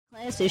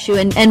issue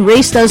and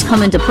race does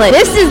come into play.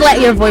 This is Let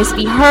Your Voice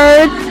Be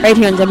Heard right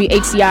here on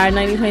WHCR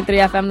 90.3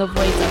 FM, the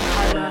voice of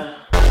Harlem.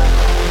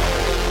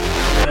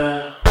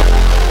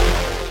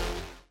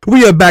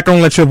 We are back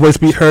on Let Your Voice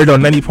Be Heard on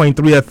 90.3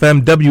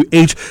 FM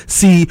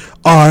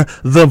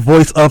WHCR, the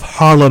voice of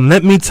Harlem.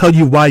 Let me tell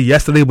you why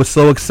yesterday was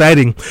so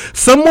exciting.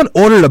 Someone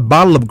ordered a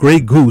bottle of Grey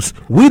Goose.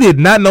 We did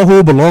not know who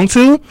it belonged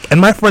to,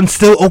 and my friend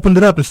still opened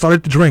it up and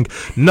started to drink.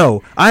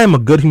 No, I am a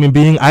good human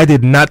being. I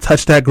did not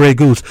touch that Grey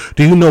Goose.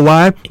 Do you know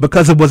why?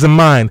 Because it wasn't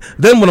mine.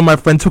 Then one of my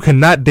friends who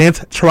cannot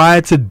dance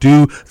tried to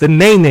do the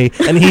nay-nay,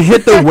 and he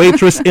hit the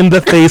waitress in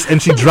the face,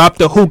 and she dropped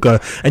the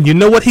hookah. And you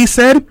know what he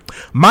said?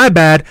 My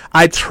bad,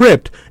 I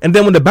tripped. And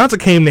then when the bouncer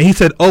came there, he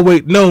said, oh,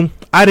 wait, no,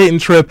 I didn't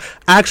trip.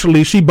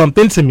 Actually, she bumped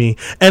into me.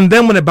 And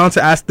then when the bouncer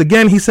asked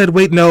again, he said,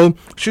 wait, no,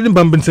 she didn't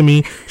bump into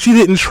me. She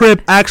didn't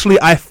trip. Actually,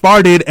 I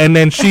farted, and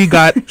then she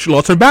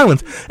lost her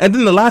balance. And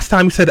then the last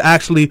time he said,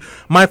 actually,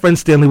 my friend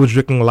Stanley was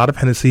drinking a lot of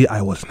Hennessy.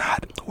 I was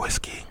not.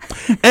 Whiskey.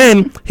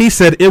 And he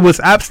said it was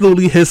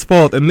absolutely his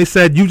fault. And they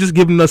said, you just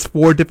given us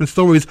 4 different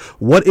stories.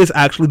 What is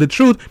actually the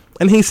truth?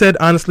 And he said,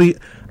 honestly,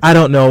 I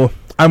don't know.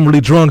 I'm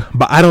really drunk,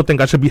 but I don't think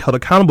I should be held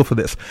accountable for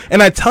this.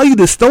 And I tell you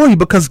this story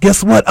because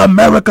guess what?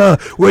 America,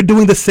 we're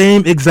doing the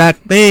same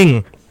exact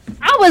thing.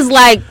 I was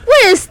like,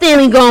 where is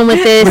Stanley going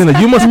with this?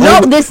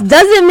 This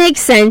doesn't make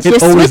sense. You're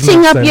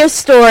switching up your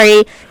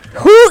story.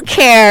 Who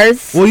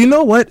cares? Well, you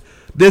know what?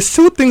 There's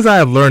 2 things I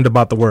have learned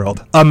about the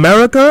world.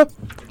 America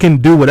can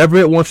do whatever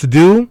it wants to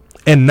do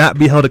and not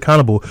be held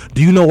accountable.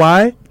 Do you know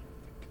why?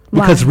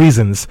 Because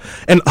reasons.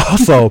 And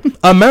also,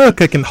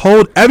 America can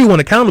hold everyone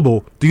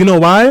accountable. Do you know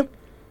why?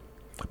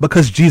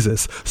 Because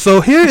Jesus.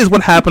 So here is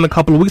what happened a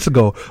couple of weeks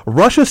ago.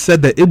 Russia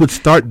said that it would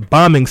start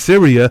bombing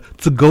Syria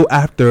to go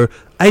after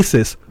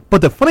ISIS. But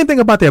the funny thing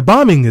about their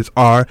bombing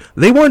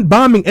they weren't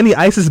bombing any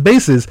ISIS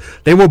bases.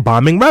 They were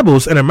bombing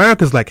rebels. And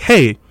America's like,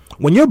 hey,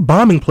 when you're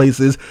bombing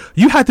places,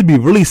 you have to be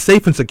really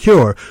safe and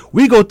secure.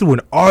 We go through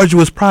an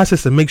arduous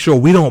process to make sure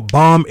we don't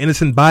bomb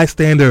innocent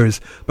bystanders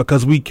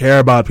because we care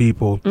about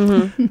people.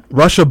 Mm-hmm.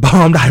 Russia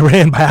bombed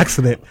Iran by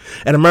accident.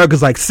 And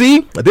America's like,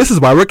 see, this is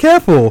why we're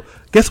careful.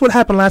 Guess what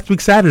happened last week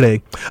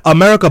Saturday?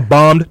 America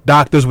bombed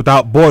Doctors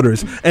Without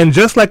Borders. And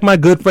just like my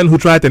good friend who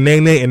tried to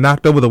nay-nay and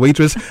knocked over the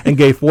waitress and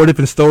gave 4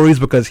 different stories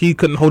because he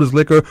couldn't hold his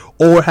liquor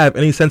or have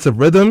any sense of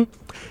rhythm,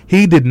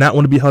 he did not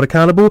want to be held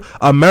accountable.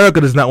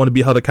 America does not want to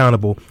be held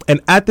accountable. And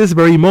at this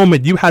very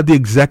moment, you have the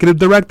executive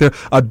director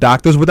of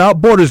Doctors Without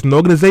Borders, an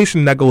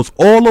organization that goes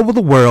all over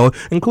the world,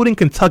 including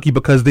Kentucky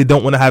because they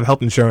don't want to have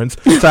health insurance,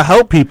 to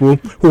help people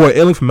who are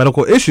ailing from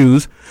medical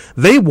issues.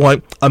 They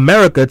want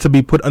America to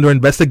be put under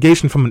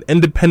investigation from an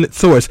independent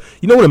source.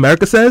 You know what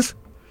America says?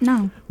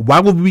 No.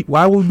 Why would we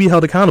be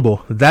held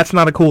accountable? That's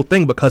not a cool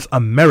thing because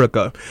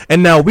America.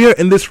 And now we are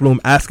in this room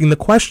asking the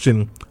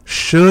question,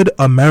 should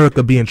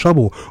America be in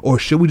trouble or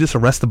should we just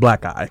arrest the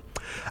black guy?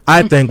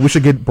 I think we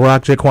should get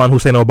Barack J.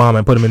 Hussein Obama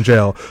and put him in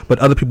jail, but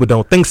other people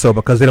don't think so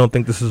because they don't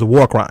think this is a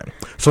war crime.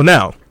 So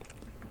now,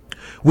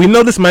 we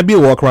know this might be a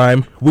war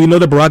crime. We know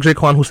that Barack J.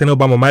 Hussein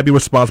Obama might be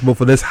responsible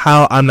for this.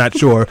 How? I'm not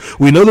sure.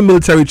 We know the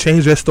military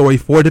changed their story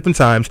 4 different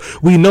times.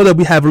 We know that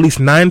we have at least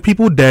 9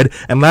 people dead,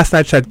 and last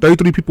I checked,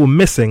 33 people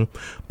missing.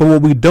 But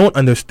what we don't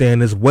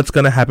understand is what's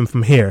going to happen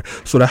from here.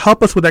 So to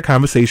help us with that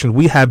conversation,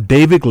 we have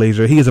David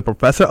Glazier. He is a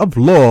professor of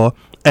law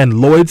and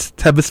Lloyd's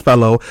Tevis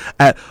fellow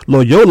at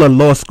Loyola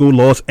Law School,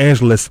 Los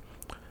Angeles.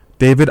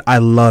 David, I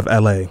love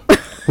LA.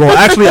 Well,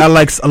 actually, I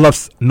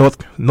love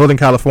Northern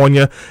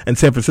California and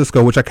San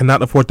Francisco, which I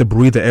cannot afford to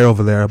breathe the air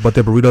over there, but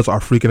their burritos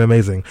are freaking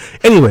amazing.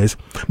 Anyways,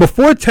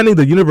 before attending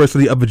the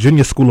University of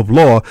Virginia School of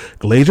Law,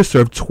 Glazier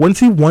served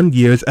 21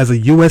 years as a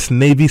U.S.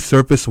 Navy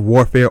surface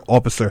warfare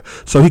officer,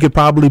 so he could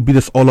probably beat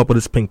us all up with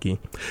his pinky.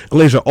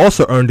 Glazier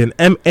also earned an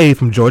M.A.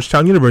 from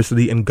Georgetown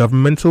University in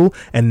Governmental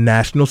and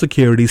National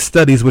Security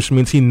Studies, which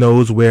means he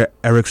knows where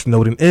Eric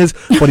Snowden is,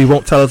 but he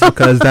won't tell us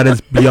because that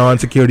is beyond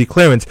security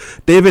clearance.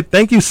 David,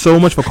 thank you so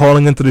much for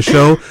calling into the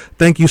show.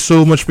 Thank you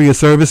so much for your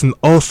service. And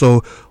also,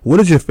 what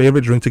is your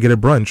favorite drink to get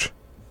at brunch?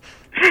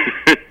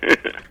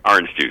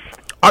 Orange juice.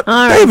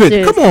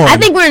 David, come on. I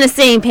think we're on the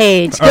same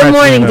page. Good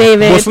morning,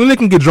 David. Well, Selena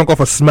can get drunk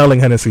off of smelling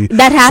Hennessy.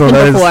 That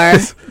happened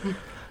before.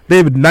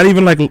 David, not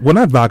even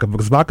not vodka,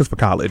 because vodka's for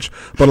college,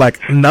 but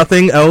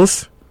nothing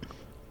else.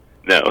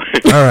 No.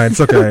 All right, it's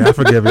okay. I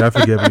forgive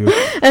you.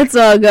 It's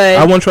all good.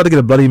 I once tried to get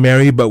a Bloody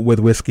Mary, but with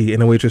whiskey,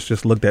 and the waitress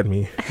just looked at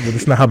me.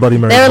 It's not how Bloody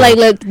Mary. They were like,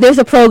 "Look, there's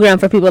a program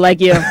for people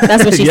like you."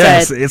 That's what she said.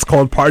 Yes, it's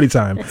called party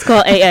time. It's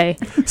called AA.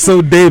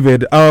 So,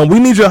 David, we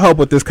need your help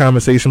with this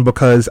conversation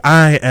because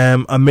I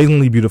am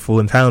amazingly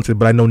beautiful and talented,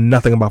 but I know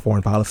nothing about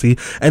foreign policy.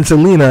 And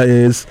Selena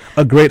is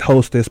a great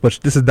hostess, but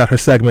this is not her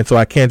segment, so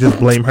I can't just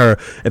blame her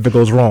if it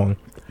goes wrong.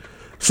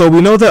 So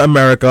we know that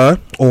America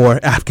or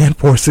Afghan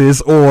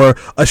forces or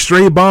a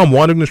stray bomb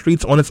wandering the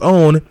streets on its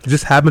own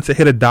just happened to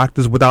hit a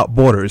Doctors Without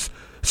Borders.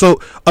 So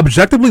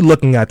objectively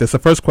looking at this, the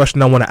first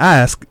question I want to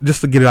ask, just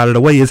to get it out of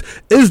the way, is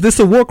this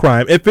a war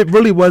crime? If it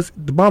really was,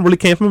 the bomb really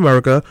came from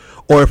America,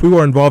 or if we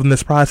were involved in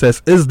this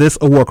process, is this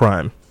a war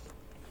crime?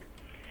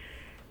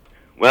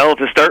 Well,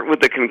 to start with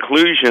the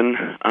conclusion,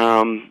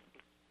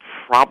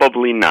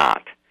 probably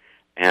not.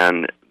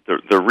 And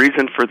the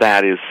reason for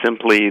that is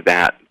simply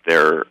that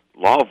their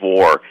law of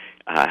war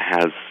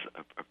has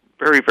a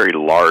very, very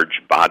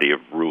large body of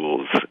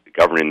rules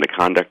governing the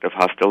conduct of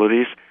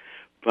hostilities,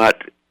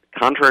 but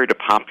contrary to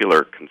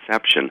popular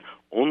conception,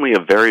 only a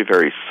very,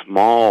 very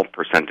small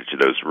percentage of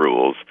those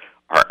rules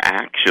are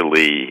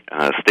actually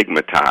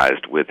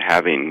stigmatized with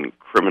having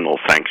criminal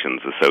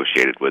sanctions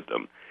associated with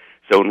them.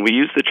 So when we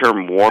use the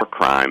term war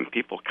crime,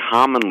 people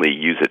commonly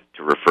use it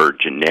to refer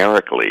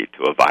generically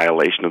to a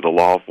violation of the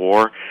law of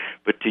war,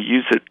 but to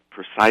use it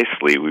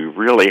precisely, we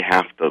really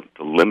have to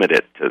limit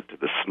it to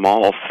the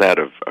small set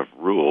of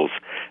rules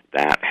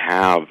that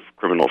have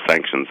criminal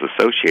sanctions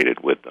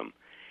associated with them.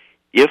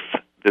 If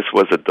this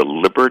was a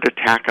deliberate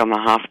attack on the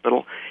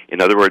hospital,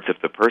 in other words, if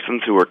the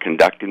persons who were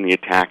conducting the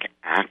attack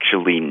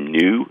actually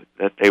knew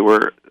that they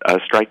were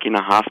striking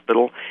a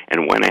hospital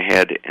and went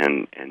ahead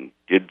and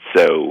did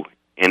so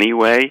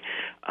anyway,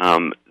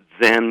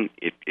 then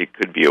it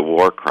could be a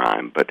war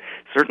crime. But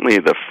certainly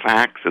the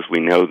facts as we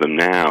know them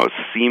now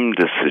seem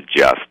to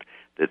suggest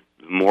that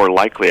the more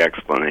likely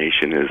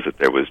explanation is that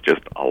there was just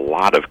a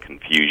lot of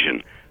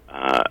confusion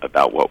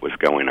about what was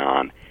going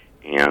on,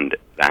 and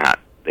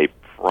that they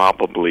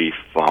probably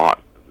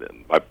thought,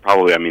 by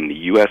probably I mean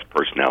the U.S.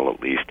 personnel at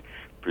least,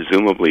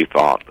 presumably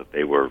thought that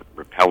they were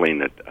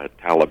repelling a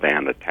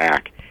Taliban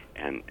attack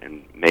and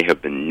may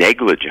have been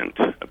negligent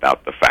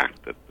about the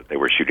fact that they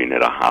were shooting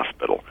at a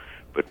hospital,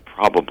 but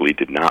probably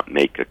did not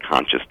make a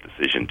conscious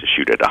decision to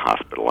shoot at a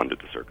hospital under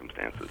the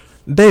circumstances.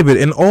 David,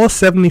 in all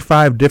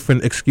 75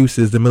 different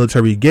excuses the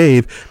military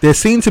gave, there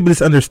seemed to be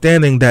this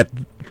understanding that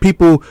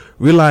people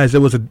realized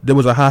there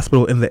was a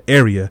hospital in the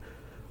area.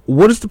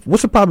 What's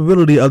the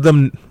probability of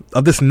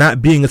this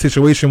not being a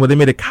situation where they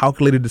made a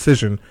calculated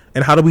decision?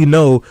 And how do we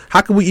know? How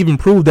can we even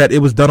prove that it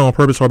was done on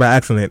purpose or by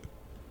accident?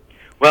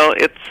 Well,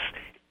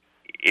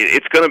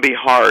 it's going to be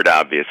hard,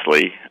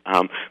 obviously,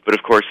 but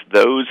of course,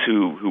 those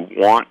who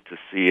want to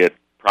see it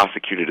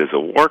prosecuted as a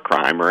war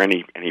crime, or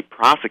any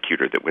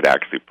prosecutor that would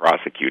actually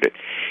prosecute it,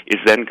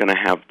 is then going to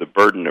have the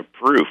burden of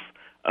proof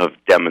of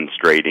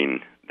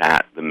demonstrating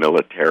that the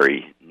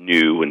military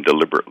knew and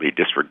deliberately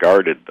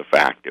disregarded the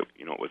fact that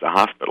it was a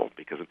hospital,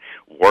 because a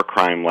war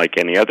crime, like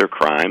any other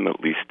crime, at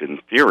least in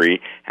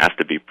theory, has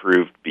to be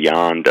proved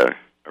beyond a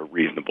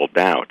reasonable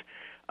doubt.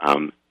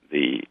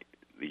 The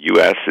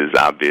U.S. is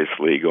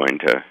obviously going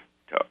to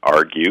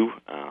argue,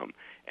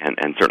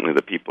 and certainly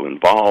the people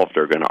involved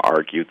are going to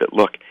argue that,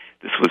 look,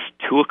 this was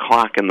 2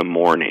 o'clock in the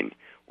morning.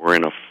 We're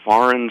in a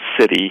foreign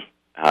city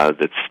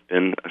that's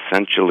been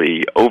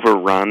essentially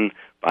overrun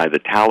by the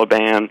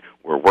Taliban.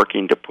 We're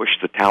working to push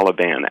the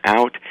Taliban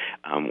out.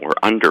 We're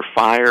under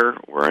fire.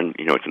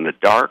 It's in the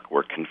dark.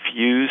 We're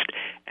confused.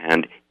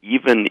 And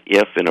even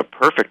if in a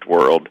perfect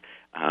world,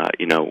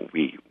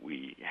 we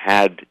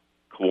had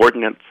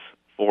coordinates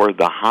for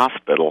the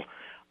hospital,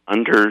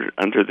 under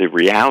the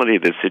reality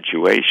of the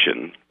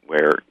situation,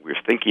 where we're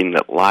thinking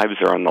that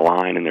lives are on the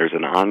line and there's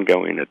an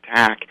ongoing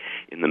attack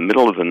in the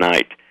middle of the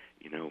night,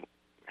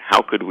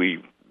 how could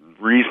we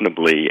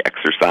reasonably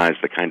exercise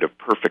the kind of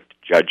perfect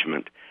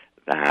judgment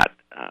that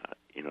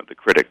the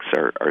critics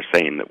are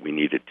saying that we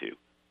needed to?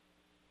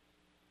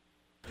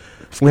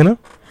 Selena?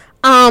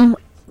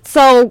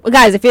 So,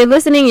 guys, if you're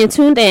listening, you're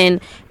tuned in,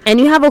 and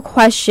you have a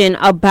question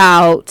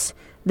about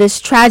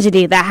this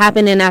tragedy that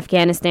happened in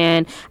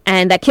Afghanistan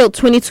and that killed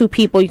 22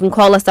 people, you can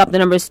call us up. The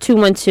number is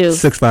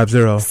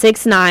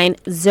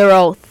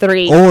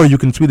 212-650-6903. Or you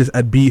can tweet us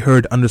at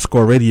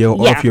BeHeard_radio.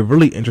 Or if you're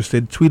really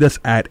interested, tweet us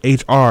at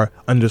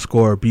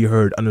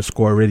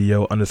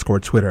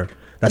HR_BeHeard_radio_Twitter.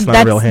 That's not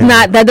a real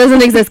handle. That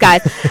doesn't exist,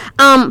 guys.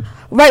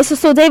 Right,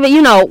 so David,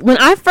 when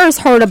I first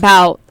heard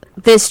about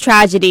this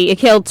tragedy, it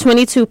killed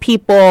 22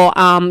 people,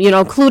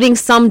 including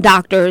some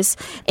doctors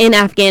in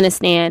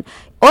Afghanistan.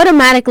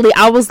 Automatically,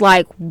 I was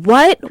like,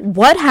 what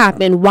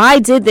happened? Why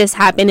did this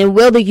happen? And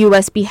will the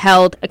U.S. be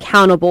held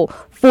accountable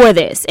for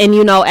this? And,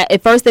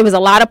 at first there was a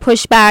lot of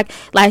pushback.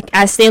 Like,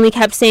 as Stanley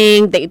kept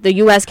saying, the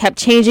U.S. kept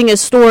changing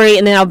its story.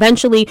 And then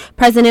eventually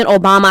President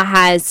Obama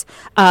has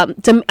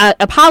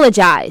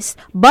apologized.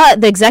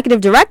 But the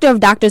executive director of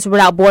Doctors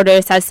Without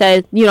Borders has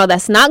said,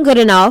 that's not good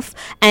enough.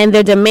 And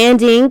they're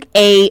demanding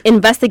a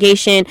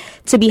investigation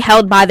to be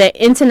held by the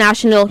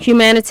International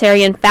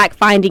Humanitarian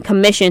Fact-Finding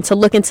Commission to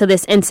look into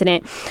this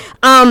incident.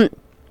 Can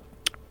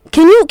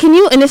you,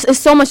 and there's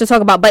so much to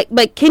talk about,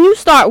 but can you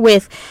start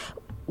with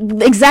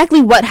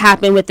exactly what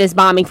happened with this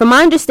bombing? From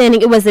my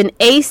understanding, it was an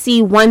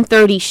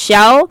AC-130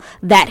 shell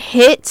that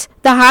hit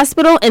the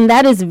hospital, and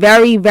that is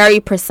very,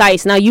 very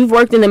precise. Now, you've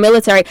worked in the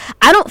military.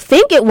 I don't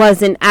think it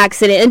was an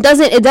accident.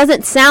 It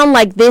doesn't sound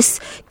like this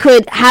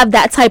could have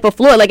that type of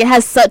fluid. Like, it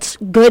has such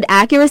good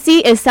accuracy.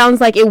 It sounds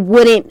like it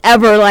wouldn't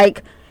ever,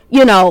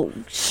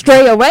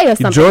 stray away or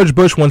something. George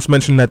Bush once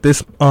mentioned that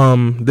this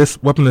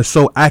weapon is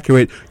so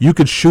accurate you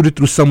could shoot it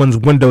through someone's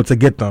window to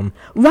get them.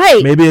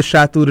 Right. Maybe it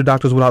shot through the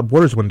Doctors Without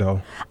Borders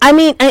window. I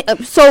mean,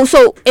 so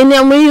and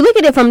then when you look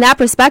at it from that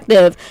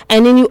perspective,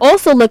 and then you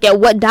also look at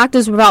what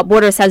Doctors Without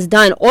Borders has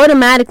done,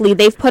 automatically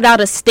they've put out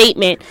a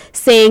statement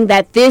saying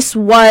that this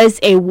was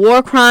a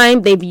war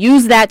crime. They've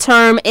used that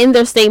term in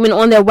their statement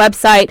on their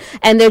website,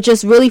 and they're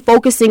just really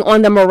focusing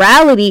on the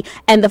morality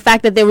and the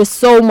fact that there was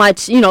so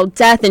much,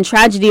 death and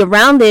tragedy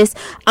around this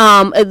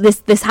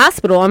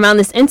hospital, around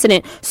this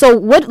incident. So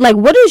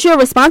what is your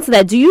response to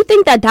that? Do you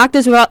think that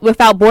Doctors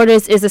Without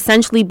Borders is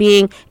essentially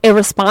being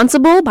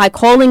irresponsible by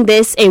calling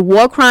this a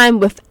war crime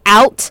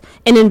without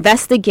an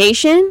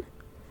investigation?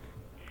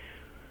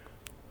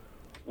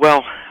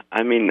 Well,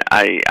 I mean,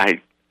 I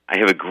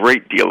have a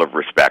great deal of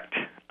respect,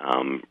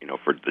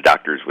 for the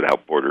Doctors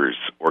Without Borders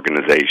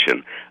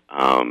organization.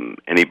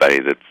 Anybody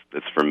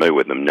that's familiar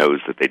with them knows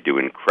that they do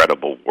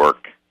incredible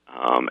work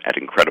at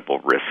incredible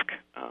risk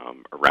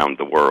around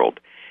the world,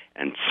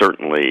 and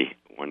certainly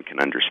one can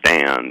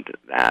understand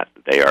that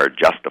they are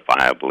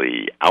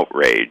justifiably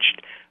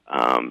outraged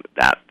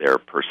that their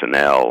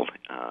personnel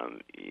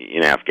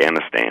in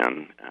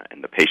Afghanistan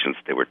and the patients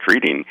they were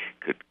treating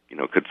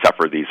could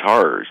suffer these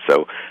horrors.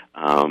 So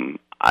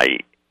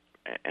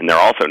and they're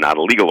also not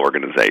a legal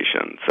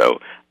organization, so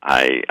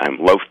I'm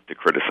loath to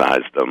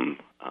criticize them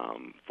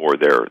for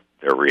their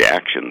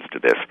reactions to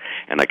this,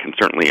 and I can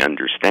certainly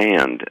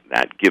understand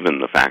that given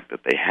the fact that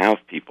they have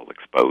people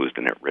exposed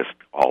and at risk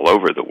all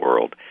over the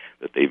world,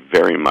 that they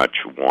very much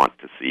want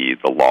to see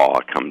the law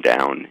come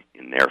down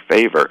in their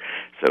favor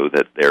so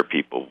that their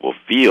people will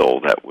feel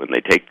that when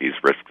they take these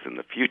risks in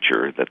the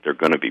future that they're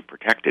going to be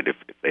protected if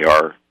they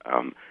are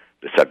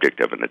the subject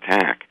of an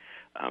attack.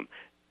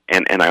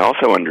 And I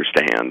also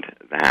understand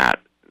that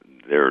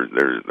there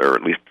are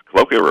at least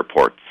colloquial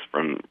reports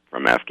from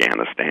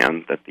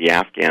Afghanistan that the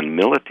Afghan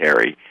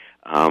military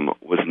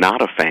was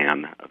not a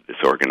fan of this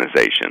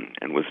organization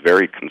and was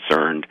very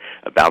concerned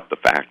about the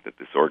fact that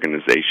this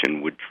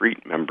organization would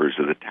treat members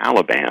of the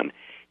Taliban,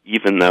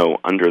 even though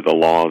under the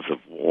laws of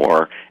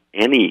war,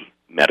 any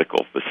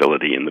medical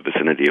facility in the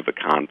vicinity of a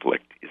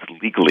conflict is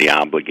legally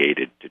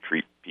obligated to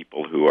treat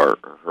people who are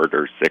hurt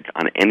or sick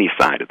on any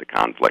side of the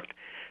conflict.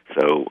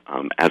 So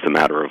as a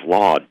matter of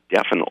law,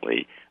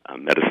 definitely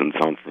Medicine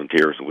Sans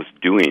Frontières was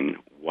doing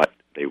what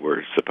they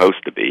were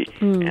supposed to be,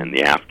 and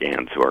the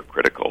Afghans who are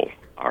critical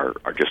are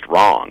just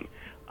wrong.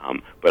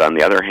 But on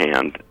the other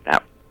hand,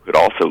 that could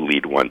also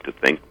lead one to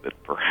think that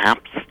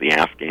perhaps the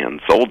Afghan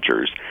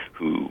soldiers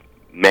who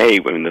may,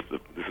 this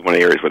is one of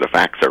the areas where the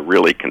facts are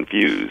really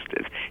confused,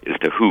 is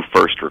to who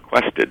first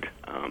requested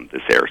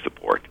this air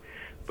support.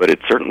 But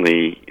it's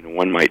certainly,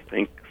 one might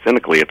think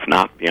cynically, it's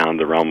not beyond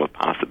the realm of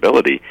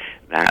possibility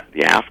that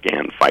the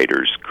Afghan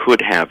fighters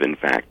could have, in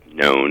fact,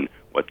 known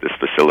what this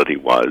facility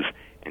was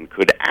and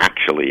could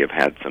actually have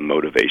had some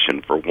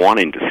motivation for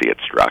wanting to see it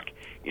struck,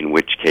 in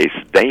which case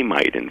they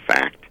might, in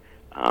fact,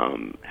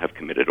 have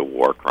committed a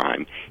war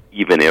crime,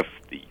 even if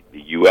the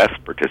U.S.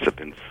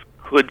 participants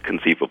could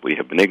conceivably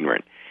have been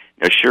ignorant.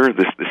 Now, sure,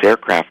 this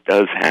aircraft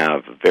does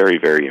have very,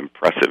 very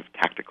impressive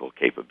tactical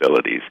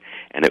capabilities,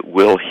 and it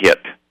will hit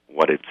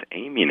what it's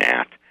aiming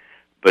at,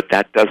 but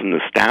that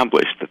doesn't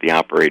establish that the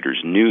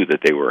operators knew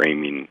that they were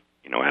aiming,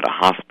 at a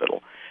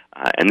hospital.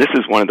 And this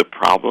is one of the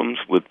problems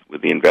with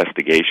the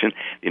investigation.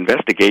 The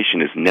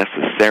investigation is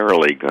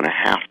necessarily going to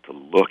have to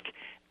look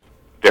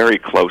very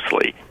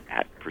closely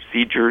at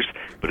procedures,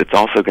 but it's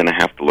also going to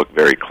have to look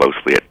very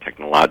closely at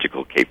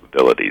technological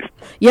capabilities.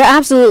 You're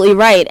absolutely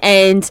right.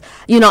 And,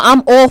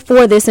 I'm all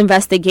for this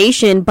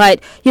investigation,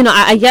 but,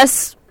 I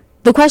guess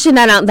the question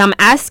that I'm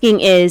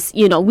asking is,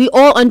 we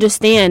all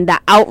understand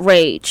the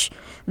outrage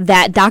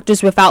that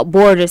Doctors Without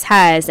Borders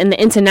has and the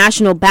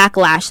international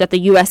backlash that the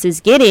U.S. is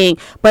getting.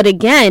 But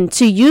again,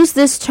 to use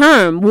this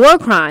term, war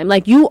crime,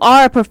 like you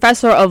are a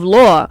professor of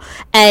law,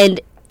 and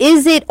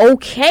is it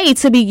okay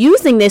to be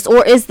using this,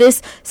 or is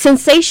this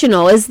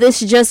sensational? Is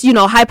this just,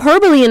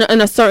 hyperbole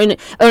in a certain,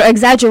 or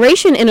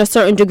exaggeration in a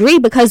certain degree,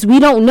 because we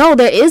don't know,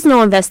 there is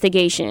no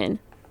investigation?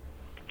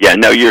 Yeah,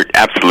 no, you're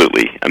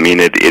absolutely. I mean,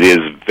 it is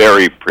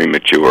very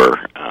premature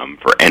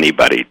for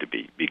anybody to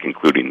be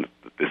concluding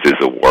that this is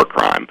a war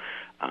crime.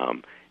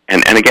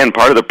 And again,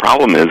 part of the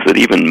problem is that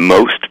even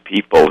most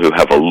people who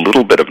have a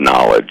little bit of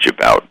knowledge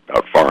about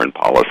foreign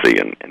policy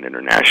and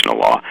international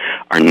law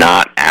are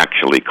not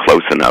actually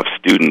close enough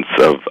students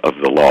of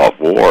the law of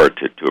war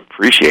to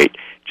appreciate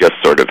just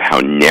sort of how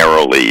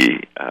narrowly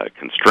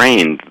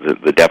constrained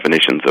the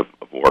definitions of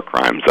war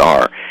crimes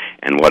are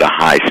and what a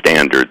high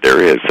standard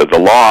there is. So the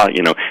law,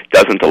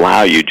 doesn't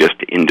allow you just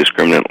to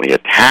indiscriminately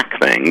attack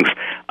things,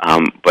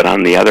 but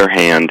on the other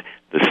hand,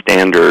 the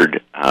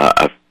standard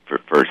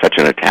for such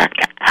an attack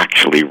to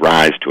actually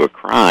rise to a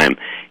crime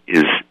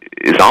is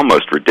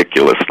almost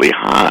ridiculously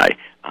high,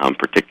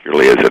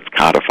 particularly as it's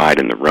codified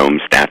in the Rome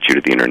Statute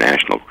of the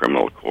International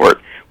Criminal Court,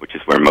 which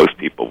is where most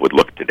people would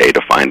look today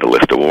to find a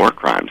list of war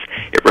crimes.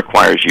 It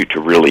requires you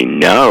to really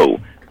know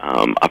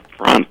up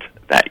front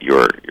that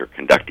you're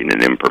conducting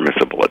an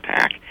impermissible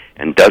attack,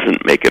 and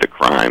doesn't make it a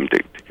crime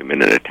to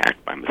commit an attack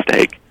by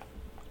mistake.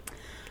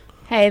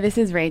 Hey, this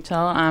is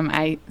Rachel.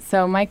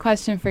 So my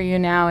question for you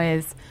now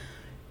is,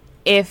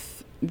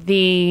 if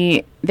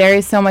there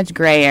is so much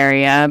gray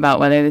area about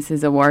whether this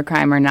is a war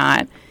crime or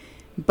not,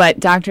 but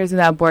Doctors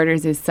Without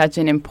Borders is such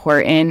an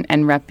important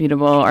and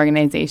reputable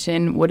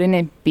organization, wouldn't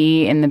it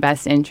be in the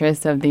best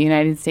interest of the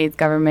United States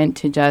government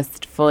to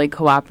just fully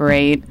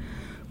cooperate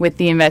with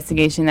the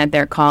investigation that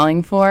they're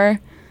calling for?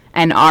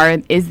 And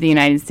is the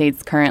United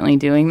States currently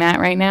doing that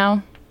right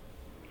now?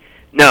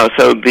 No.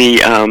 So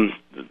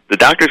the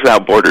Doctors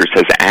Without Borders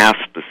has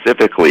asked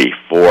specifically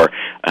for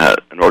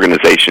an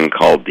organization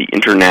called the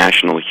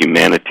International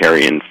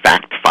Humanitarian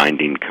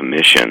Fact-Finding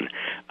Commission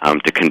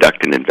to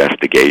conduct an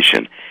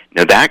investigation.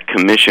 Now, that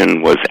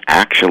commission was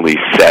actually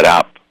set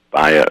up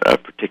by a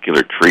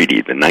particular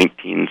treaty, the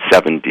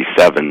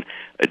 1977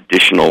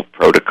 Additional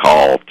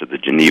Protocol to the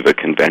Geneva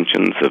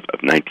Conventions of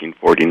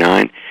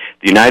 1949.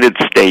 The United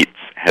States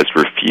has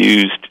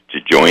refused to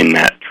join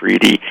that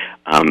treaty,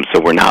 so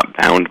we're not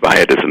bound by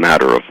it as a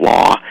matter of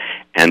law.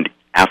 And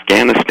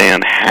Afghanistan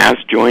has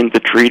joined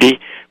the treaty,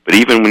 but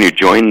even when you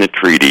join the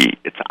treaty,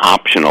 it's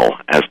optional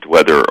as to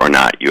whether or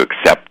not you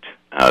accept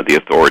the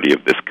authority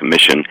of this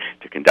commission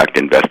to conduct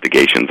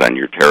investigations on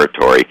your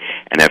territory,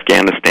 and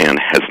Afghanistan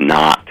has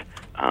not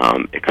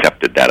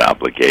accepted that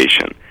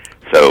obligation.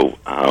 So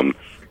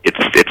it's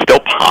still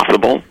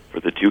possible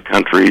for the two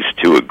countries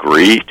to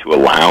agree to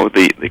allow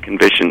the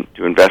commission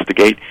to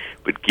investigate,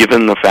 but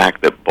given the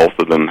fact that both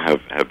of them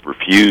have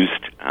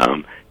refused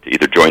to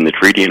either join the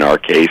treaty in our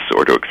case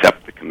or to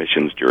accept the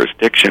commission's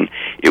jurisdiction,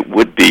 it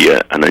would be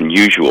an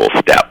unusual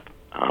step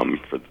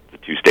for the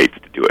two states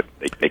to do it.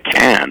 They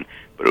can,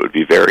 but it would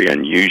be very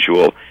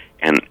unusual.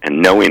 And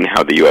knowing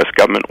how the U.S.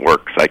 government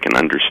works, I can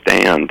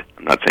understand,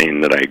 I'm not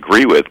saying that I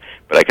agree with,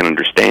 but I can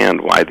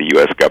understand why the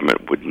U.S.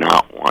 government would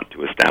not want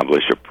to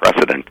establish a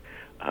precedent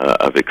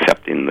of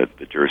accepting the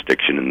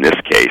jurisdiction in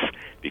this case,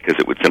 because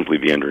it would simply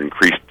be under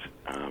increased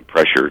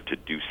pressure to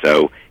do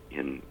so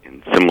in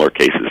similar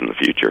cases in the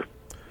future.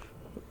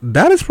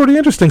 That is pretty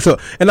interesting. So,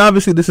 and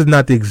obviously this is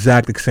not the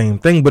exact same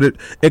thing, but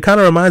it kind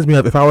of reminds me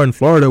of if I were in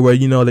Florida, where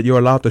you know that you're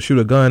allowed to shoot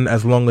a gun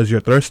as long as you're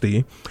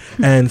thirsty,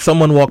 and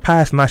someone walked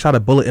past and I shot a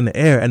bullet in the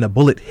air and the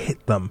bullet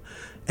hit them.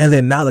 And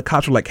then now the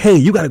cops are like, hey,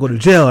 you got to go to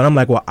jail. And I'm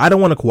like, well, I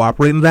don't want to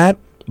cooperate in that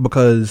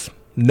because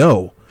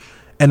no.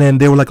 And then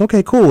they were like,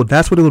 okay, cool.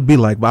 That's what it would be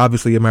like. But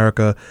obviously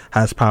America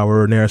has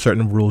power and there are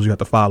certain rules you have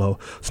to follow.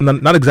 So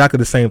not exactly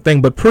the same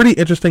thing, but pretty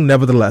interesting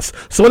nevertheless.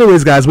 So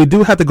anyways, guys, we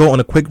do have to go on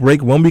a quick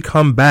break. When we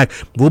come back,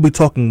 we'll be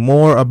talking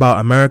more about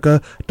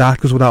America,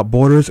 Doctors Without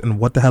Borders, and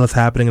what the hell is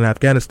happening in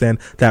Afghanistan,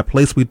 that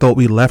place we thought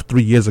we left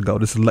 3 years ago.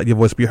 This is Let Your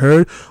Voice Be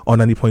Heard on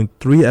 90.3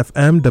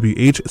 FM,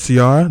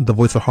 WHCR, the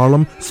voice of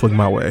Harlem. Swing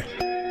my way.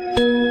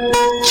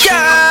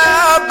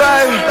 Yeah,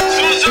 baby.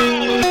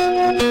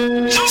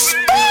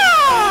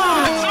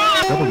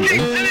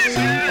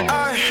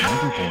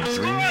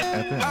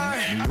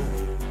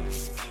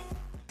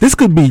 This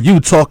could be you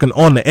talking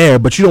on the air,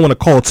 but you don't want to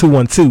call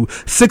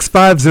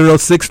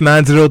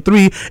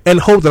 212-650-6903 and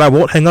hope that I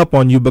won't hang up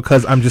on you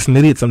because I'm just an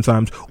idiot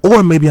sometimes.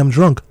 Or maybe I'm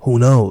drunk. Who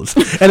knows?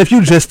 And if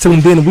you just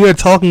tuned in, we are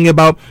talking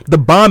about the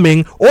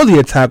bombing or the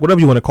attack, whatever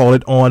you want to call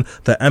it, on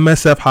the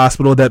MSF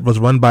hospital that was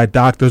run by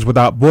Doctors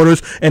Without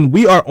Borders. And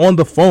we are on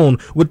the phone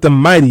with the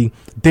mighty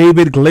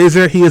David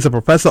Glazier. He is a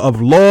professor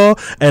of law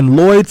and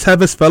Lloyd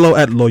Tevis fellow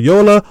at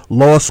Loyola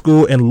Law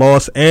School in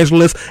Los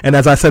Angeles. And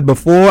as I said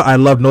before, I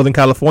love Northern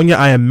California.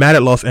 I am mad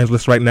at Los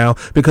Angeles right now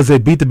because they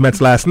beat the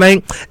Mets last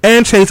night,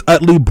 and Chase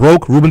Utley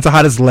broke Ruben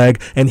Tejada's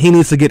leg, and he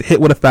needs to get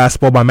hit with a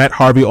fastball by Matt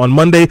Harvey on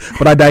Monday.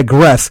 But I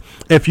digress.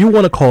 If you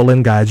want to call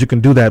in, guys, you can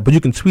do that, but you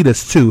can tweet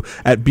us too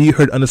at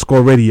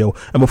BeHeard_radio.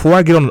 And before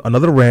I get on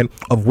another rant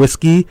of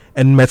whiskey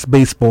and Mets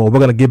baseball, we're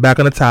going to get back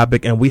on the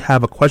topic, and we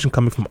have a question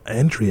coming from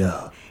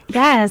Andrea.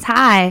 Yes,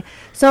 hi.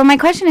 So my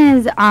question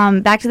is,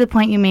 back to the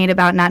point you made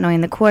about not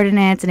knowing the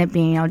coordinates and it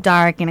being,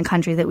 dark in a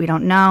country that we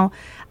don't know.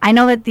 I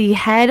know that the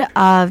head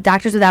of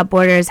Doctors Without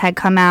Borders had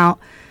come out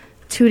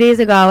 2 days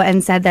ago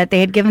and said that they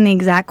had given the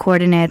exact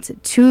coordinates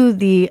to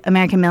the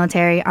American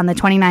military on the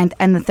 29th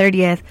and the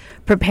 30th,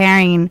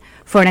 preparing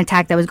for an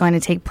attack that was going to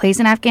take place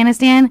in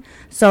Afghanistan.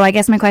 So I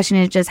guess my question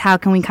is just how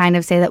can we kind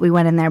of say that we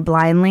went in there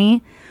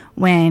blindly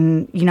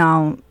when,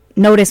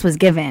 notice was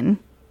given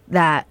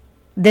that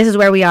this is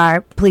where we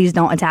are, please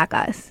don't attack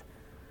us?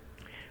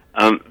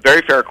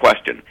 Very fair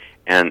question.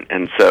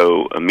 And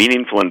so a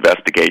meaningful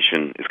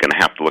investigation is going to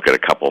have to look at a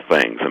couple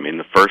things. I mean,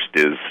 the first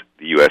is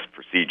the U.S.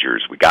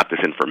 procedures. We got this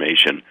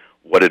information.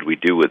 What did we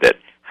do with it?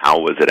 How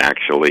was it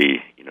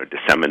actually,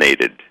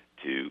 disseminated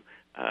to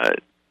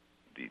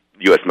the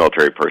U.S.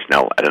 military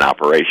personnel at an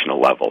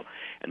operational level?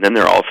 And then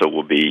there also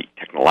will be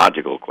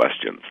technological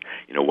questions.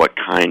 What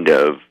kind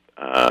of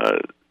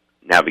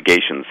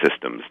navigation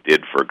systems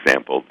did, for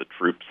example, the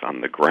troops on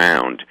the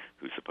ground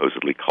who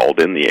supposedly called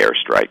in the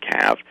airstrike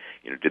have?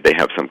 did they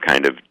have some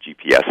kind of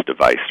GPS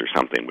device or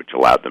something which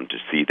allowed them to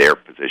see their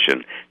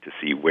position, to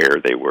see where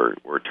they were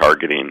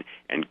targeting,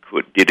 and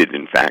did it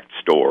in fact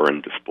store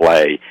and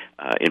display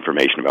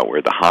information about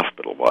where the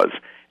hospital was?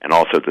 And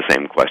also the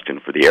same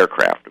question for the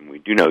aircraft. And we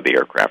do know the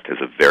aircraft has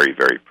a very,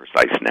 very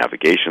precise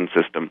navigation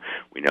system.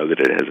 We know that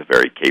it has a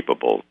very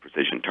capable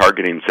precision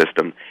targeting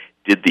system.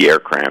 Did the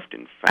aircraft,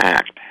 in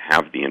fact,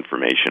 have the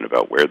information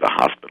about where the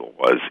hospital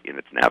was in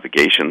its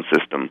navigation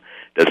system?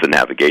 Does the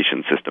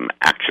navigation system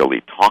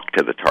actually talk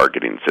to the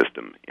targeting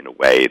system in a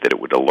way that it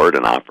would alert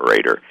an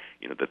operator,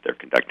 that they're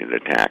conducting an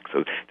attack?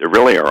 So there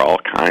really are all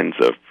kinds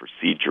of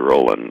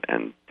procedural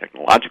and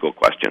technological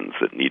questions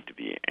that need to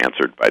be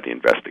answered by the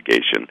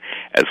investigation,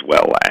 as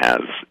well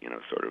as,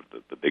 sort of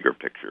the bigger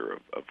picture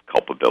of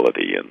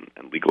culpability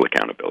and legal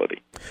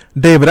accountability.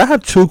 David, I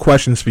have two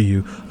questions for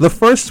you. The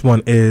first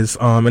one is,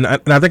 and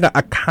I think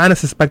I kind of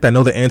suspect I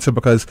know the answer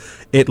because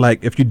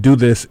if you do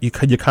this, you're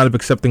kind of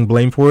accepting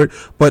blame for it.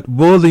 But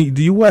will the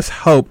U.S.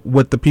 help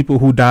with the people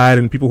who died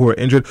and people who are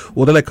injured?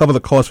 Will they cover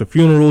the cost for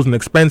funerals and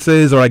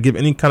expenses, or give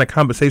any kind of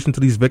compensation to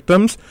these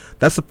victims?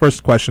 That's the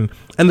first question.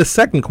 And the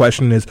second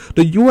question is,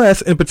 the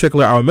U.S. in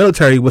particular, our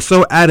military, was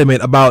so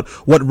adamant about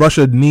what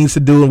Russia needs to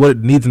do and what it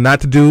needs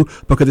not to do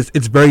because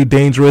it's very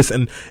dangerous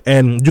and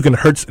you can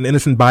hurt an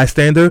innocent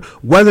bystander.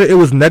 Whether it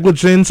was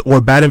negligence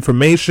or bad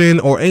information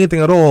or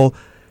anything at all,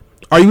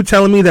 are you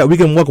telling me that we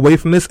can walk away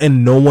from this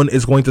and no one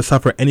is going to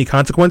suffer any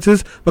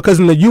consequences? Because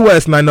in the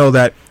U.S., and I know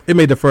that it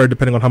may differ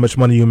depending on how much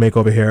money you make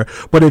over here,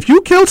 but if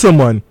you kill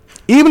someone,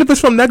 even if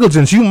it's from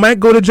negligence, you might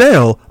go to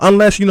jail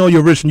unless,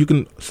 you're rich and you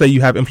can say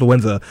you have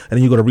influenza and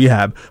then you go to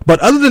rehab. But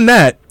other than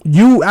that,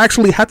 you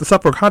actually have to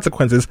suffer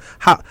consequences.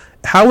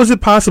 How is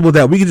it possible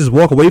that we can just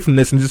walk away from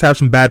this and just have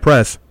some bad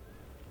press?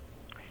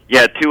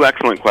 Yeah, two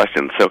excellent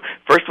questions. So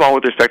first of all,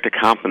 with respect to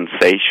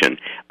compensation,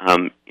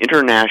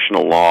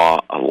 international law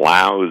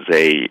allows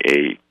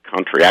a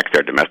country, actually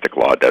our domestic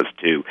law does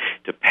too,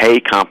 to pay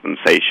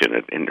compensation.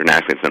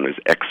 Internationally it's known as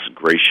ex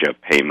gratia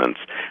payments,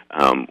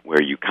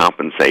 where you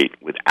compensate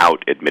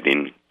without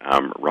admitting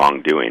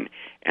wrongdoing.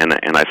 And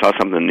I saw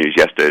something in the news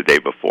yesterday, the day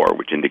before,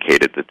 which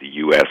indicated that the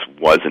U.S.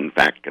 was, in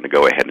fact, going to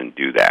go ahead and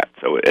do that.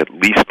 So at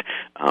least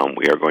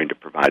we are going to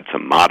provide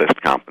some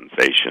modest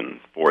compensation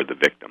for the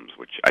victims,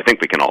 which I think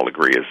we can all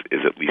agree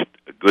is at least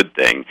a good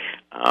thing.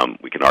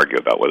 We can argue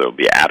about whether it will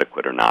be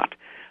adequate or not.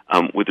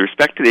 With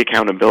respect to the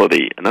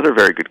accountability, another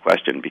very good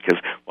question, because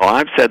while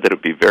I've said that it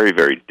would be very,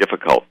 very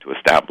difficult to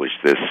establish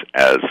this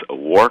as a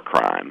war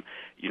crime,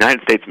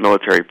 United States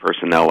military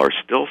personnel are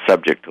still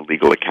subject to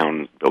legal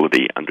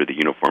accountability under the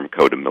Uniform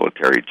Code of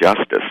Military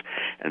Justice.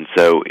 And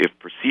so if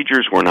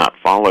procedures were not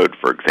followed,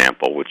 for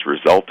example, which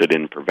resulted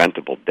in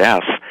preventable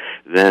deaths,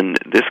 then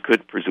this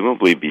could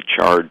presumably be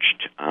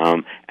charged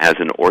as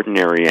an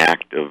ordinary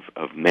act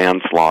of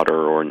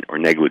manslaughter or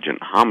negligent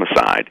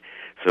homicide.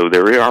 So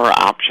there are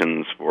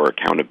options for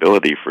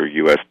accountability for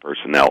U.S.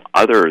 personnel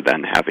other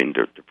than having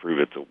to prove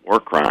it's a war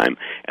crime,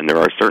 and there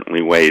are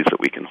certainly ways that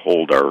we can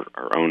hold our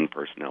own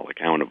personnel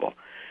accountable.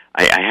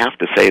 I have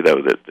to say,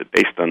 though, that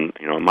based on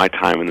my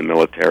time in the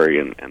military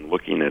and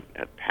looking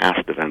at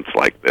past events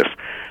like this,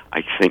 I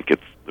think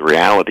the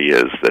reality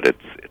is that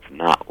it's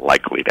not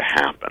likely to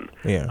happen.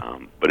 Yeah.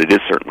 But it is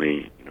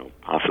certainly a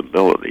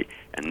possibility,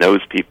 and those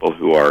people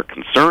who are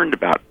concerned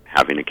about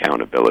having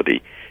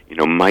accountability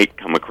might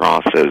come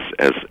across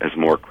as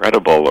more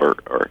credible or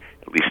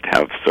at least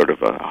have sort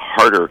of a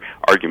harder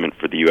argument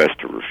for the U.S.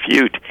 to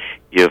refute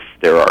if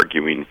they're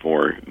arguing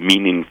for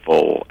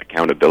meaningful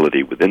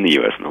accountability within the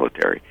U.S.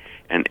 military.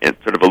 And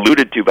it's sort of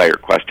alluded to by your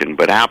question,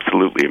 but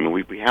absolutely,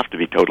 we have to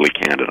be totally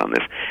candid on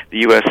this. The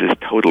U.S. is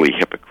totally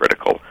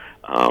hypocritical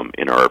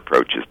in our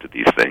approaches to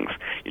these things.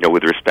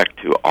 With respect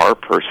to our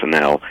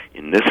personnel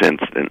in this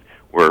incident,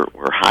 we're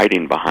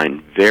hiding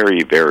behind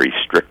very, very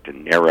strict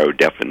and narrow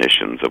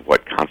definitions of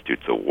what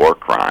constitutes a war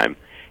crime.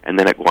 And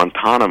then at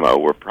Guantanamo,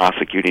 we're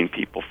prosecuting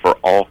people for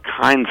all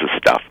kinds of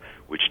stuff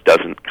which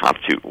doesn't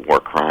constitute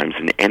war crimes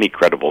in any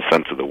credible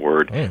sense of the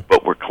word,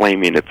 but we're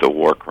claiming it's a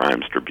war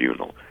crimes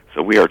tribunal.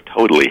 So we are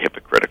totally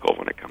hypocritical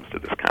when it comes to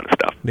this kind of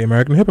stuff. The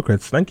American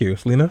hypocrites. Thank you,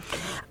 Selena.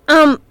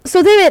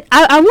 So David,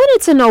 I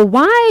wanted to know,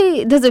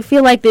 why does it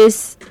feel like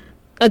this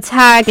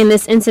attack and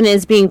this incident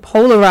is being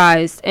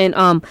polarized and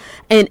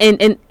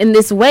in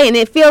this way? And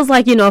it feels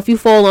like, if you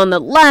fall on the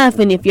left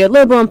and if you're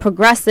liberal and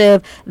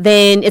progressive,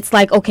 then it's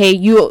like, okay,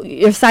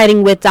 you're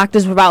siding with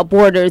Doctors Without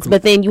Borders,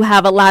 but then you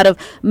have a lot of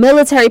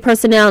military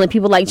personnel and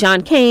people like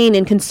John Cain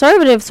and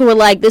conservatives who are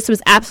like, this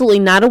was absolutely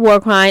not a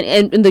war crime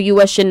and the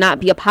U.S. should not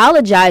be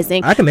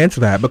apologizing. I can answer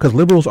that because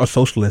liberals are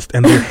socialist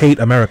and they hate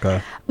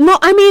America. No,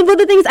 but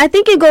the thing is, I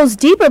think it goes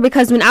deeper,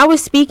 because when I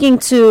was speaking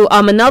to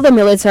another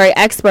military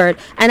expert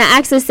and I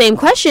asked the same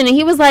question, and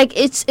he was like,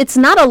 it's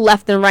not a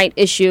left and right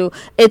issue,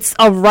 it's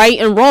a right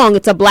and wrong,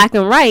 it's a black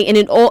and right, and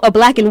a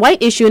black and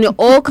white issue, and it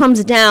all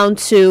comes down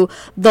to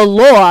the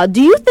law.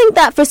 Do you think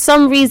that for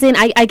some reason,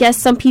 I guess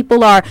some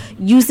people are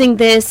using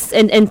this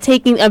and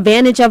taking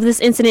advantage of this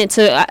incident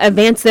to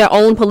advance their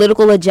own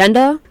political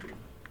agenda?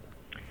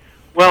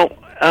 Well,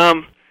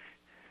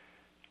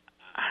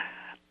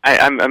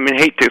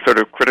 hate to sort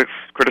of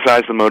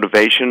criticize the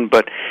motivation,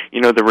 but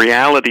the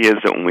reality is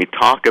that when we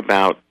talk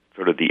about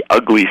sort of the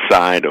ugly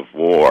side of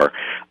war,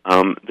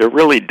 there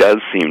really does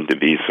seem to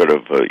be sort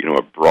of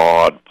a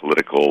broad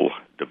political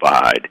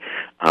divide.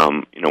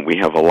 We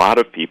have a lot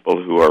of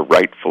people who are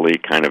rightfully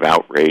kind of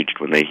outraged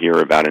when they hear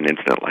about an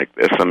incident like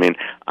this. I mean,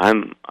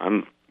 I'm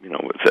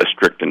a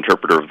strict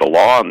interpreter of the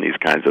law and these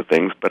kinds of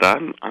things, but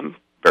I'm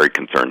very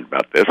concerned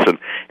about this,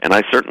 and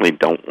I certainly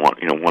don't want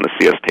to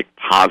see us take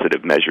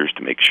positive measures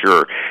to make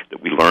sure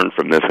that we learn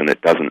from this and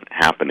it doesn't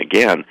happen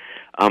again.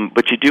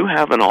 But you do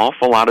have an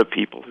awful lot of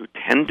people who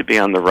tend to be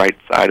on the right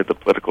side of the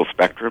political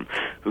spectrum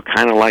who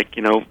kind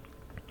of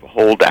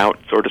hold out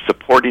sort of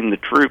supporting the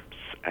troops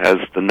as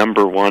the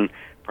number one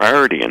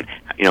priority. And,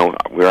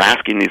 we're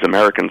asking these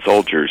American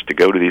soldiers to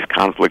go to these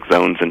conflict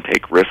zones and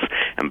take risks,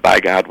 and by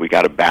God, we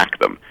got to back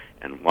them.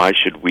 And why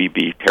should we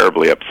be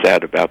terribly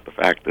upset about the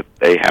fact that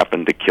they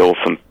happen to kill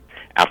some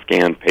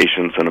Afghan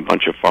patients and a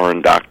bunch of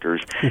foreign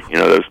doctors?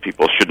 Those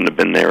people shouldn't have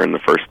been there in the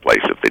first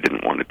place if they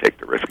didn't want to take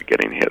the risk of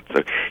getting hit.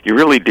 So you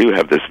really do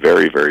have this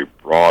very, very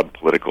broad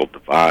political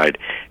divide.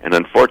 And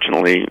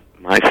unfortunately,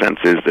 my sense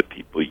is that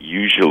people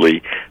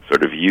usually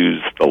sort of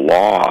use the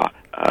law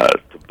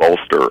to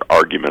bolster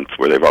arguments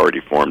where they've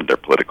already formed their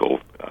political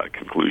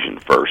conclusion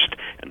first,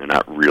 and they're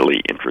not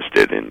really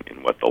interested in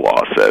what the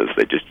law says.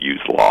 They just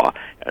use law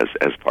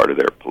as part of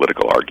their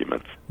political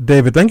arguments.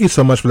 David, thank you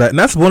so much for that. And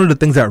that's one of the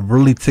things that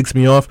really ticks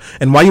me off.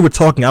 And while you were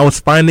talking, I was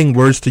finding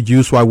words to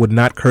use so I would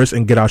not curse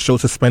and get our show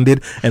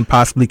suspended and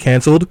possibly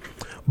canceled.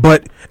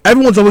 But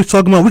everyone's always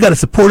talking about we got to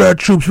support our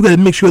troops, we got to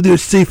make sure they're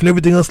safe and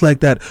everything else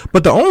like that.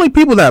 But the only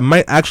people that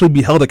might actually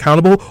be held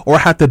accountable or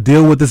have to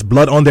deal with this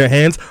blood on their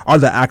hands are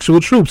the actual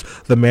troops.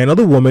 The man or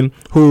the woman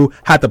who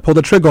had to pull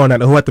the trigger on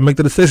that, or who had to make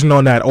the decision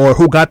on that, or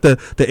who got the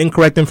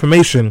incorrect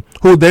information,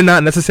 who they're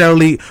not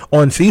necessarily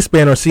on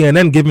C-SPAN or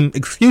CNN giving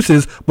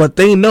excuses, but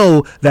they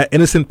know that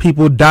innocent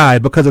people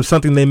died because of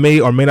something they may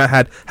or may not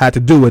had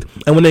to do with.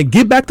 And when they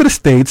get back to the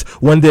States,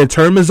 when their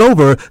term is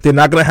over, they're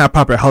not going to have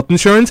proper health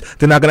insurance,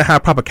 they're not going to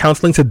have proper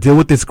counseling to deal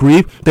with this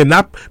grief, they're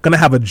not going to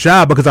have a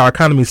job because our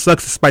economy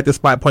sucks despite this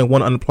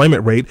 5.1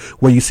 unemployment rate,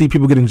 where you see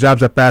people getting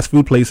jobs at fast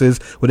food places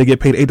where they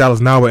get paid $8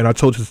 an hour and are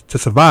told to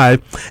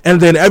survive.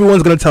 And then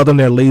everyone's going to tell them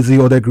they're lazy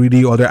or they're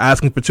greedy or they're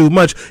asking for too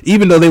much,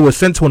 even though they were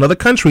sent to another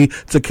country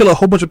to kill a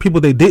whole bunch of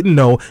people they didn't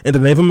know in the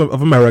name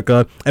of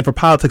America. And for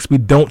politics we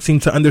don't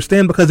seem to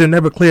understand because they're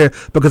never clear,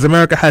 because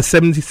America has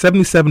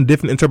 77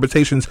 different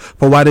interpretations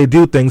for why they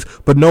do things,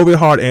 but no real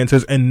hard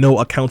answers and no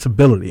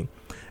accountability.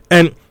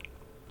 And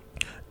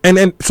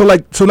so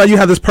now you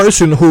have this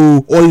person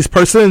or these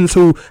persons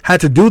who had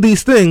to do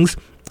these things,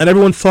 and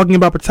everyone's talking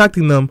about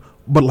protecting them.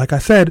 But like I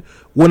said,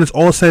 when it's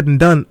all said and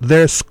done,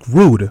 they're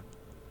screwed.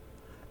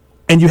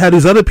 And you have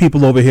these other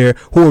people over here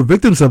who are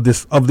victims of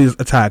these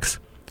attacks.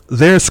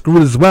 They're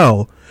screwed as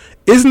well.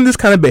 Isn't this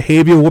kind of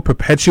behavior what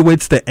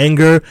perpetuates the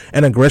anger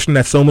and aggression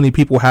that so many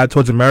people had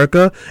towards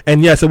America?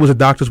 And yes, it was a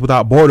Doctors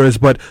Without Borders,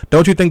 but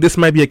don't you think this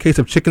might be a case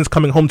of chickens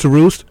coming home to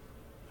roost?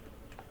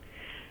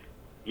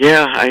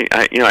 Yeah,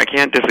 I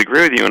can't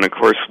disagree with you. And of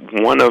course,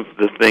 one of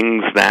the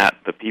things that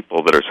the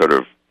people that are sort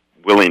of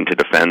willing to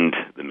defend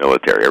the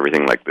military,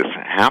 everything like this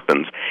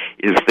happens,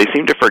 is they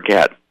seem to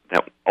forget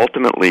that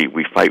ultimately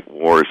we fight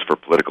wars for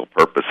political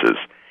purposes.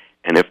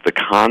 And if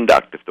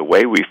the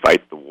way we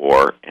fight the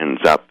war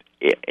ends up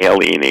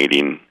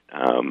alienating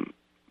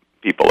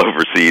people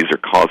overseas or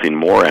causing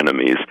more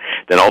enemies,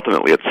 then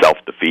ultimately it's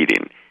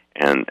self-defeating.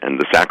 And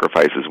the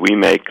sacrifices we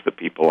make, the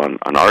people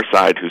on our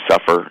side who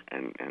suffer,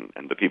 and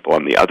the people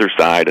on the other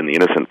side, and the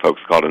innocent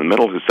folks caught in the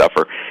middle who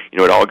suffer,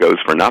 it all goes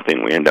for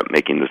nothing. We end up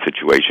making the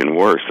situation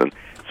worse. And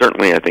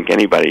certainly I think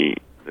anybody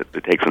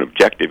that takes an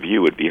objective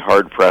view would be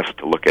hard-pressed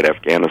to look at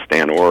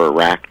Afghanistan or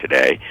Iraq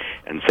today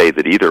and say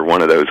that either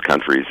one of those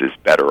countries is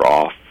better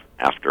off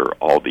after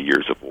all the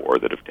years of war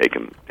that have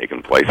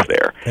taken place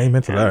there.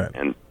 Amen to that.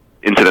 And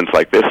incidents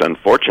like this,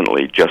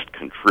 unfortunately, just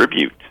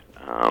contribute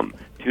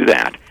to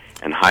that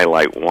and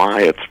highlight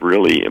why it's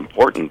really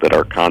important that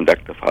our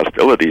conduct of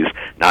hostilities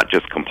not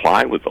just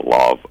comply with the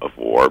law of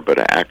war, but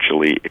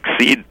actually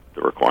exceed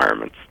the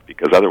requirements,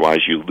 because otherwise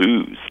you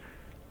lose.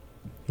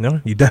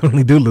 No, you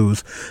definitely do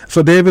lose.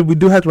 So, David, we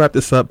do have to wrap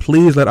this up.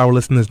 Please let our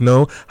listeners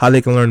know how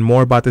they can learn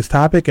more about this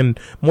topic and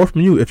more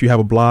from you. If you have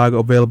a blog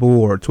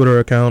available or a Twitter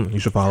account, you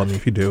should follow me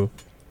if you do.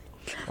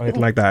 Or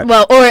anything like that.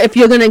 Well, or if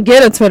you're going to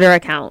get a Twitter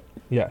account.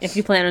 Yes. If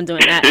you plan on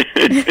doing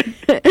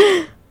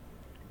that.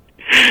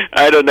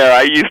 I don't know.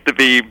 I used to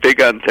be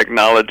big on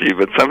technology,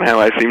 but somehow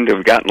I seem to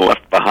have gotten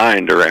left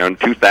behind around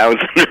 2000 or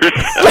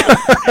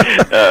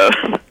so.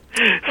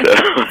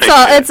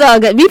 It's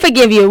all good. We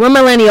forgive you. We're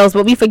millennials,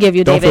 but we forgive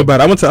you, David. Don't feel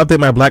bad. I went to update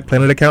my Black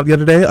Planet account the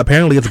other day.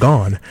 Apparently, it's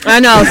gone. I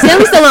know.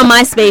 Stanley's still on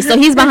MySpace, so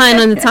he's behind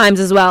on the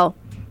times as well.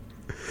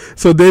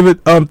 So,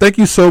 David, thank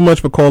you so much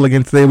for calling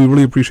in today. We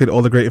really appreciate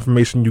all the great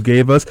information you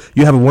gave us.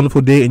 You have a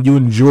wonderful day, and you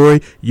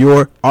enjoy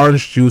your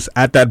orange juice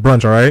at that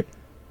brunch, all right?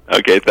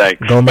 Okay, thanks.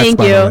 Go Mets,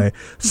 by the way.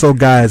 So,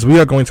 guys, we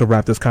are going to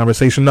wrap this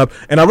conversation up,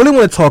 and I really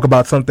want to talk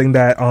about something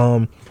that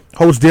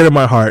holds dear to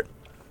my heart.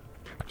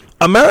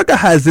 America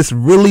has this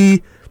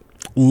really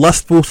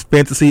lustful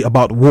fantasy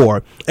about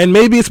war, and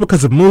maybe it's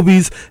because of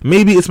movies,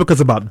 maybe it's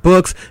because about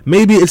books,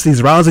 maybe it's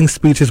these rousing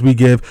speeches we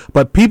give,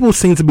 but people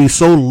seem to be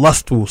so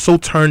lustful, so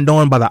turned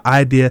on by the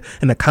idea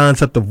and the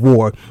concept of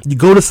war. You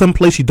go to some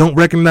place you don't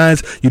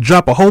recognize, you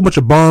drop a whole bunch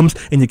of bombs,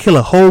 and you kill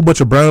a whole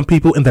bunch of brown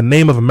people in the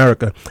name of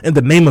America, in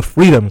the name of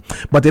freedom.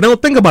 But they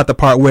don't think about the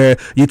part where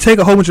you take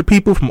a whole bunch of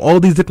people from all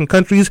these different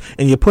countries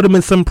and you put them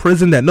in some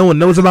prison that no one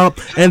knows about,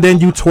 and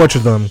then you torture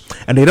them.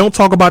 And they don't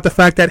talk about the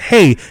fact that,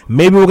 hey,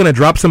 maybe we're going to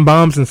drop some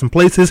bombs in some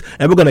places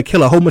and we're going to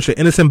kill a whole bunch of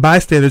innocent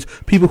bystanders,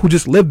 people who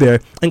just live there,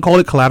 and call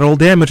it collateral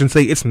damage and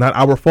say it's not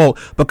our fault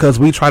because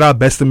we tried our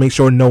best to make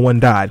sure no one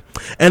died.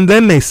 And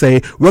then they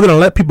say we're going to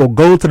let people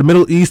go to the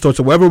Middle East or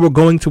to wherever we're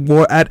going to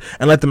war at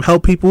and let them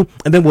help people,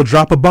 and then we'll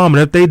drop a bomb,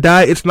 and if they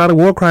die it's not a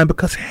war crime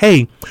because,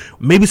 hey,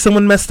 maybe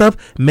someone messed up,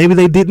 maybe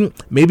they didn't,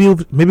 maybe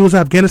it was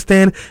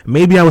Afghanistan,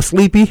 maybe I was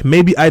sleepy,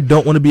 maybe I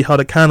don't want to be held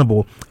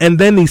accountable. And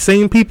then these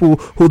same people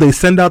who they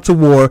send out to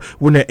war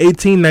when they're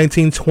 18,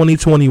 19, 20,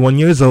 21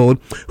 years old,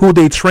 who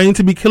they train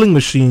to be killing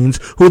machines,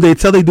 who they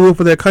tell they do it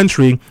for their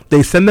country,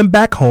 they send them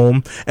back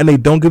home and they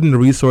don't give them the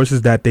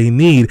resources that they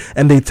need,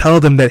 and they tell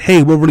them that,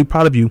 hey, we're really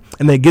proud of you,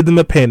 and they give them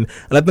a pin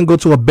and let them go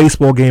to a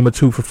baseball game or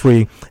two for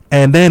free.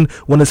 And then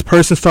when this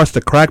person starts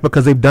to crack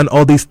because they've done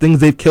all these things,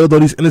 they've killed all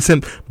these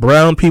innocent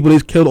brown people,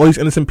 they've killed all these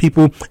innocent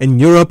people in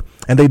Europe,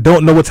 and they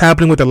don't know what's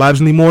happening with their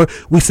lives anymore,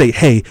 we say,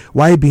 hey,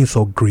 why are you being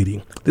so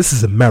greedy? This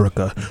is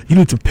America. You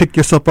need to pick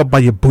yourself up by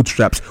your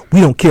bootstraps. We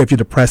don't care if you're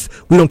depressed.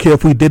 We don't care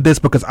if we did this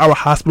because our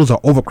hospitals are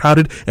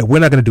overcrowded and we're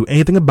not going to do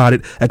anything about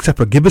it except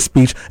for give a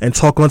speech and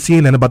talk on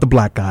CNN about the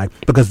black guy,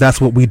 because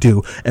that's what we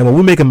do. And when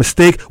we make a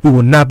mistake, we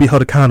will not be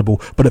held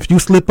accountable. But if you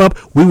slip up,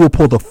 we will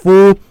pull the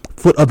full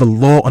foot of the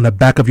law on the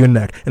back of your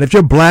neck. And if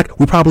you're black,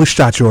 we probably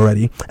shot you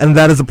already. And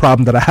that is a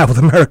problem that I have with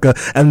America.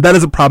 And that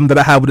is a problem that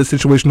I have with the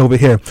situation over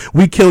here.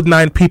 We killed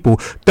 9 people.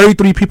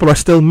 33 people are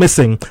still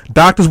missing.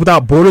 Doctors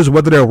Without Borders,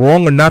 whether they're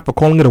wrong or not for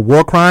calling it a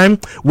war crime,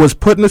 was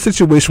put in a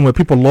situation where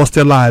people lost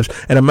their lives.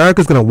 And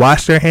America's going to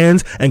wash their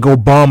hands and go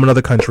bomb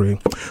another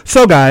country.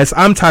 So guys,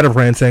 I'm tired of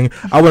ranting.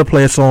 I want to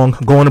play a song,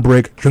 go on a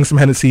break, drink some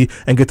Hennessy,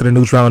 and get to the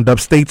news roundup.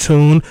 Stay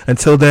tuned.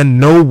 Until then,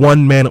 no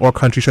one man or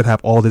country should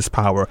have all this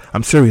power.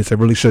 I'm serious. I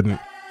really shouldn't.